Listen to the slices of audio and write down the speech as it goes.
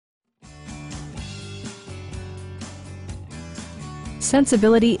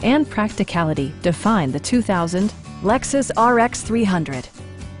sensibility, and practicality define the 2000 Lexus RX 300.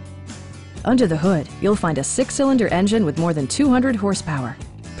 Under the hood, you'll find a 6-cylinder engine with more than 200 horsepower,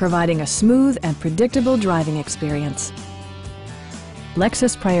 providing a smooth and predictable driving experience.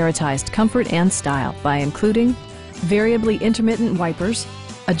 Lexus prioritized comfort and style by including variably intermittent wipers,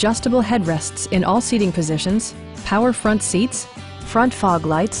 adjustable headrests in all seating positions, power front seats, front fog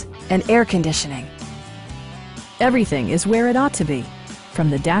lights, and air conditioning. Everything is where it ought to be, from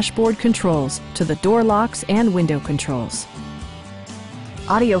the dashboard controls to the door locks and window controls.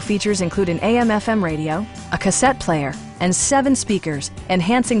 Audio features include an AM/FM radio, a cassette player, and 7 speakers,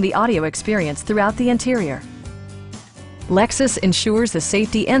 enhancing the audio experience throughout the interior. Lexus ensures the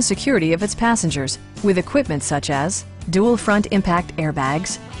safety and security of its passengers with equipment such as dual front impact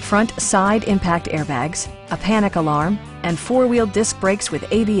airbags, front side impact airbags, a panic alarm, and 4-wheel disc brakes with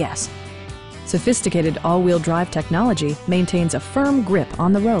ABS. Sophisticated all-wheel drive technology maintains a firm grip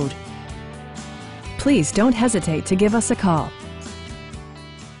on the road. Please don't hesitate to give us a call.